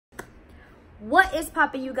What is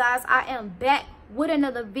poppin', you guys? I am back with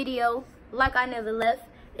another video like I never left,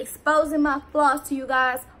 exposing my flaws to you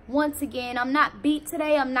guys once again. I'm not beat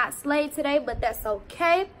today, I'm not slayed today, but that's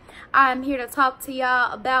okay. I'm here to talk to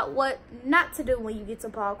y'all about what not to do when you get to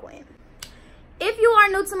Paul Quinn. If you are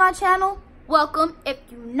new to my channel, welcome. If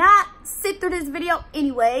you not, sit through this video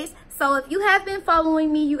anyways. So if you have been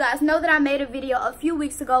following me, you guys know that I made a video a few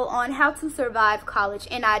weeks ago on how to survive college,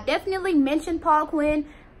 and I definitely mentioned Paul Quinn,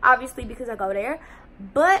 obviously because I go there,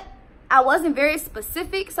 but I wasn't very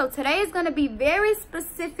specific. So today is going to be very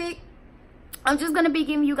specific. I'm just going to be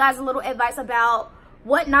giving you guys a little advice about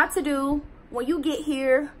what not to do when you get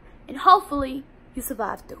here, and hopefully you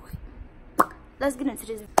survive through it. Let's get into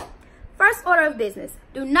this. First order of business,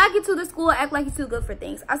 do not get to the school and act like you're too good for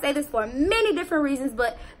things. I say this for many different reasons,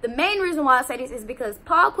 but the main reason why I say this is because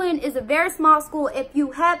Paul Quinn is a very small school if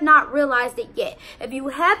you have not realized it yet. If you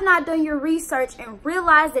have not done your research and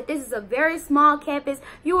realized that this is a very small campus,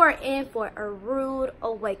 you are in for a rude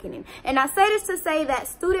awakening. And I say this to say that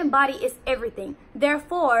student body is everything.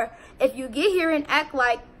 Therefore, if you get here and act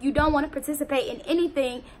like you don't want to participate in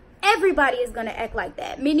anything, everybody is going to act like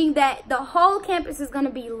that, meaning that the whole campus is going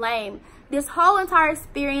to be lame. This whole entire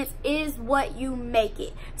experience is what you make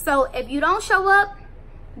it. So if you don't show up,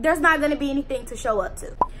 there's not going to be anything to show up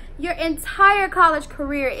to. Your entire college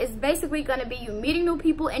career is basically going to be you meeting new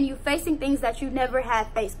people and you facing things that you never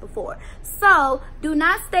have faced before. So do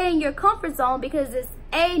not stay in your comfort zone, because it's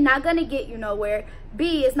A, not going to get you nowhere,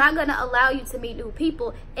 B, it's not going to allow you to meet new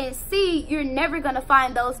people, and C, you're never going to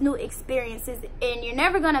find those new experiences, and you're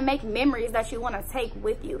never going to make memories that you want to take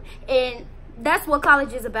with you. And that's what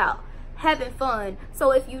college is about, having fun.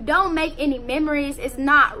 So if you don't make any memories, it's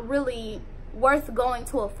not really worth going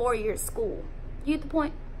to a 4-year school. You get the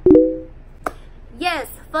point? Yes,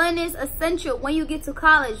 fun is essential when you get to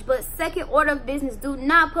college, but second order of business, do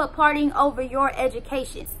not put partying over your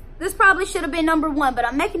education. This probably should have been number 1, but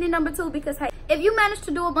I'm making it number 2 because, hey, if you manage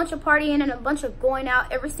to do a bunch of partying and a bunch of going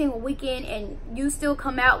out every single weekend and you still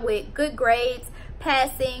come out with good grades,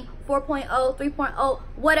 passing, 4.0, 3.0,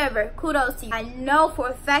 whatever, kudos to you. I know for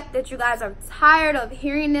a fact that you guys are tired of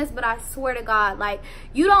hearing this, but I swear to God, like,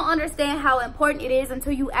 you don't understand how important it is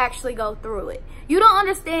until you actually go through it. You don't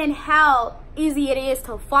understand how easy it is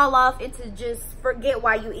to fall off and to just forget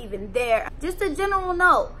why you even there. Just a general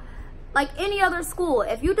note, like any other school,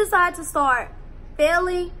 if you decide to start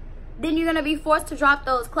failing, then you're gonna be forced to drop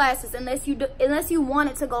those classes unless you want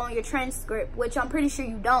it to go on your transcript, which I'm pretty sure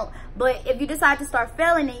you don't. But if you decide to start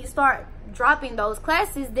failing and you start dropping those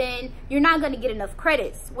classes, then you're not gonna get enough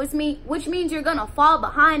credits, which means you're gonna fall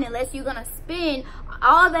behind unless you're gonna spend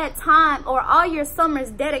all that time or all your summers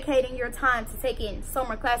dedicating your time to taking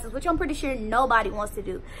summer classes, which I'm pretty sure nobody wants to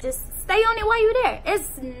do. Just stay on it while you're there. It's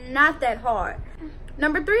not that hard.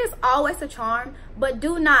 Number 3 is always a charm, but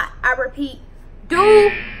do not, I repeat,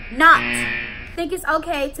 do not think it's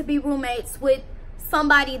okay to be roommates with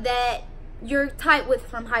somebody that you're tight with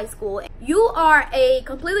from high school. You are a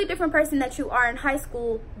completely different person that you are in high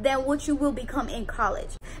school than what you will become in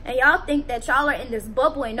college. And y'all think that y'all are in this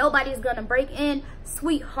bubble and nobody's gonna break in.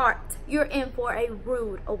 Sweetheart, you're in for a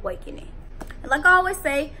rude awakening. And like I always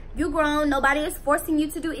say, you grown, nobody is forcing you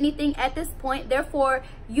to do anything at this point. Therefore,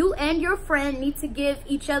 you and your friend need to give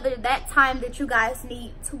each other that time that you guys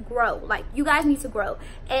need to grow. Like, you guys need to grow.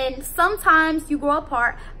 And sometimes you grow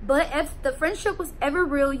apart, but if the friendship was ever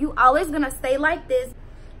real, you always gonna stay like this.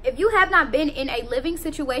 If you have not been in a living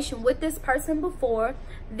situation with this person before,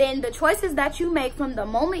 then the choices that you make from the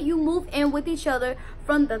moment you move in with each other,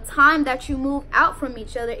 from the time that you move out from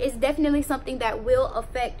each other, is definitely something that will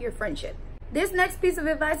affect your friendship. This next piece of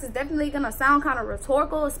advice is definitely going to sound kind of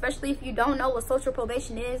rhetorical, especially if you don't know what social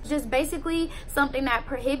probation is. Just basically something that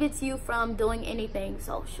prohibits you from doing anything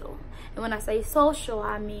social. And when I say social,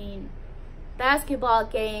 I mean basketball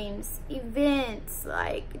games, events,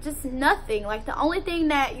 like just nothing. Like, the only thing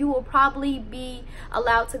that you will probably be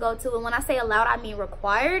allowed to go to, and when I say allowed, I mean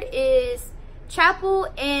required, is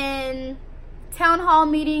chapel and town hall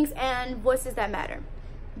meetings and Voices That Matter.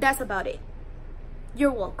 That's about it.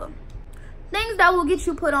 You're welcome. Things that will get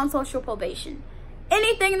you put on social probation.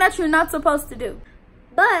 Anything that you're not supposed to do.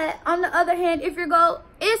 But on the other hand, if your goal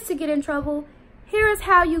is to get in trouble, here is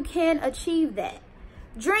how you can achieve that.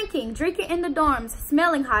 Drinking in the dorms,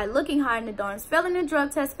 smelling high, looking high in the dorms, failing a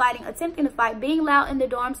drug test, fighting, attempting to fight, being loud in the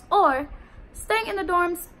dorms, or staying in the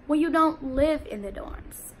dorms when you don't live in the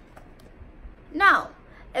dorms. Now,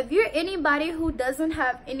 if you're anybody who doesn't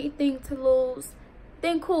have anything to lose,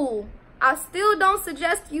 then cool. I still don't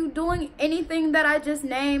suggest you doing anything that I just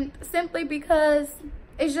named, simply because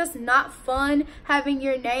it's just not fun having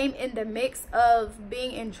your name in the mix of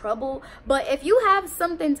being in trouble. But if you have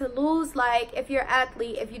something to lose, like if you're an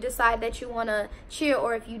athlete, if you decide that you want to cheer,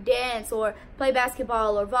 or if you dance or play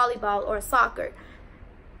basketball or volleyball or soccer,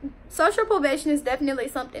 social probation is definitely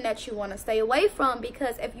something that you want to stay away from,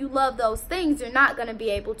 because if you love those things, you're not going to be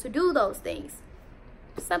able to do those things.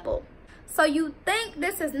 Simple. So you think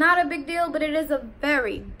this is not a big deal, but it is a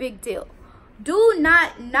very big deal. Do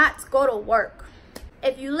not go to work.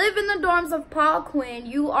 If you live in the dorms of Paul Quinn,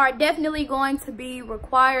 you are definitely going to be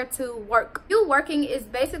required to work. You working is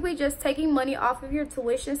basically just taking money off of your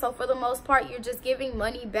tuition. So for the most part, you're just giving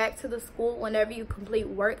money back to the school whenever you complete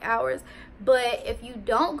work hours. But if you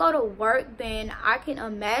don't go to work, then I can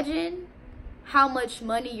imagine how much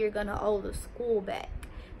money you're gonna owe the school back.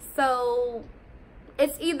 So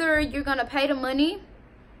it's either you're gonna pay the money,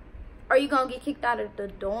 or you gonna get kicked out of the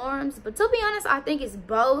dorms. But to be honest, I think it's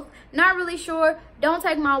both. Not really sure. Don't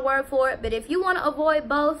take my word for it. But if you want to avoid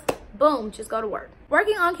both, boom, just go to work.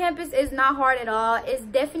 Working on campus is not hard at all. It's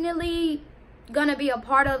definitely gonna be a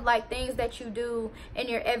part of like things that you do in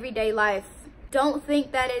your everyday life. Don't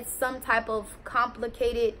think that it's some type of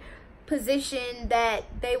complicated position that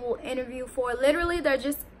they will interview for. Literally, they're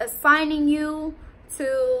just assigning you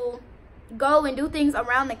to go and do things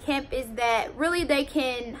around the campus that really they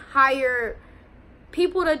can hire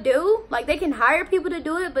people to do. Like, they can hire people to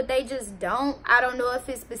do it, but they just don't. I don't know if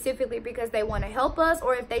it's specifically because they want to help us,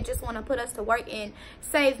 or if they just want to put us to work and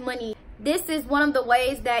save money. This is one of the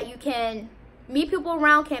ways that you can meet people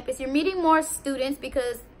around campus. You're meeting more students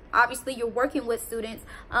because obviously you're working with students.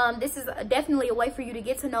 This is definitely a way for you to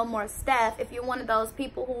get to know more staff. If you're one of those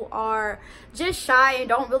people who are just shy and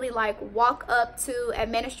don't really like walk up to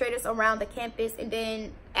administrators around the campus and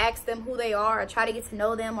then ask them who they are, or try to get to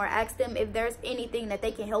know them, or ask them if there's anything that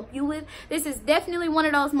they can help you with, this is definitely one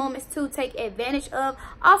of those moments to take advantage of.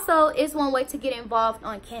 Also, it's one way to get involved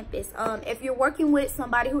on campus. If you're working with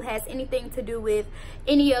somebody who has anything to do with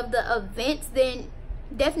any of the events, then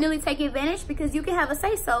definitely take advantage, because you can have a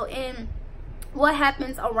say-so in what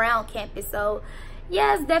happens around campus. So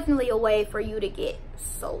yeah, it's definitely a way for you to get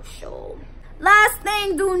social. Last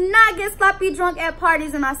thing, do not get sloppy drunk at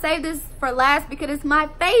parties. And I save this for last because it's my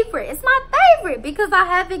favorite. It's my favorite because I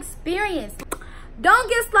have experience. Don't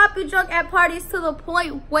get sloppy drunk at parties to the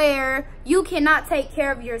point where you cannot take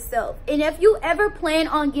care of yourself. And if you ever plan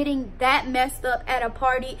on getting that messed up at a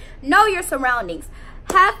party, know your surroundings.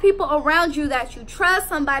 Have people around you that you trust,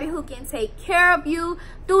 somebody who can take care of you.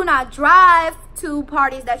 Do not drive to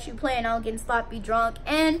parties that you plan on getting sloppy drunk,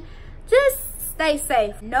 and just stay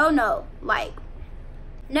safe. No, like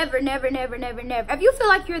never. If you feel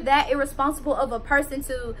like you're that irresponsible of a person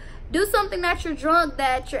to do something that you're drunk,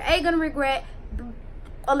 that you're A, gonna regret,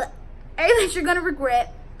 that you're gonna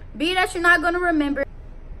regret, B, that you're not gonna remember,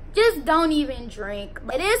 just don't even drink.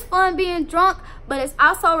 It is fun being drunk, but it's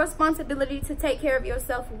also a responsibility to take care of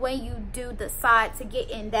yourself when you do decide to get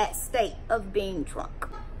in that state of being drunk.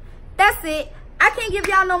 That's it. I can't give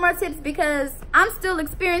y'all no more tips because I'm still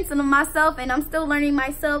experiencing them myself and I'm still learning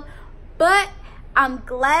myself, but I'm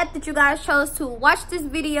glad that you guys chose to watch this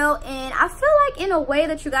video, and I feel like in a way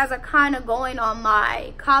that you guys are kind of going on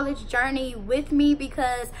my college journey with me,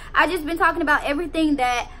 because I just been talking about everything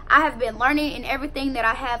that I have been learning and everything that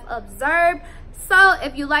I have observed. So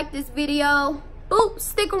if you like this video, boop,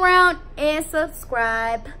 stick around and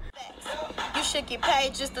subscribe. You should get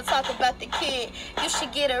paid just to talk about the kid. You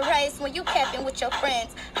should get a raise when you capping with your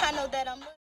friends. I know that I'm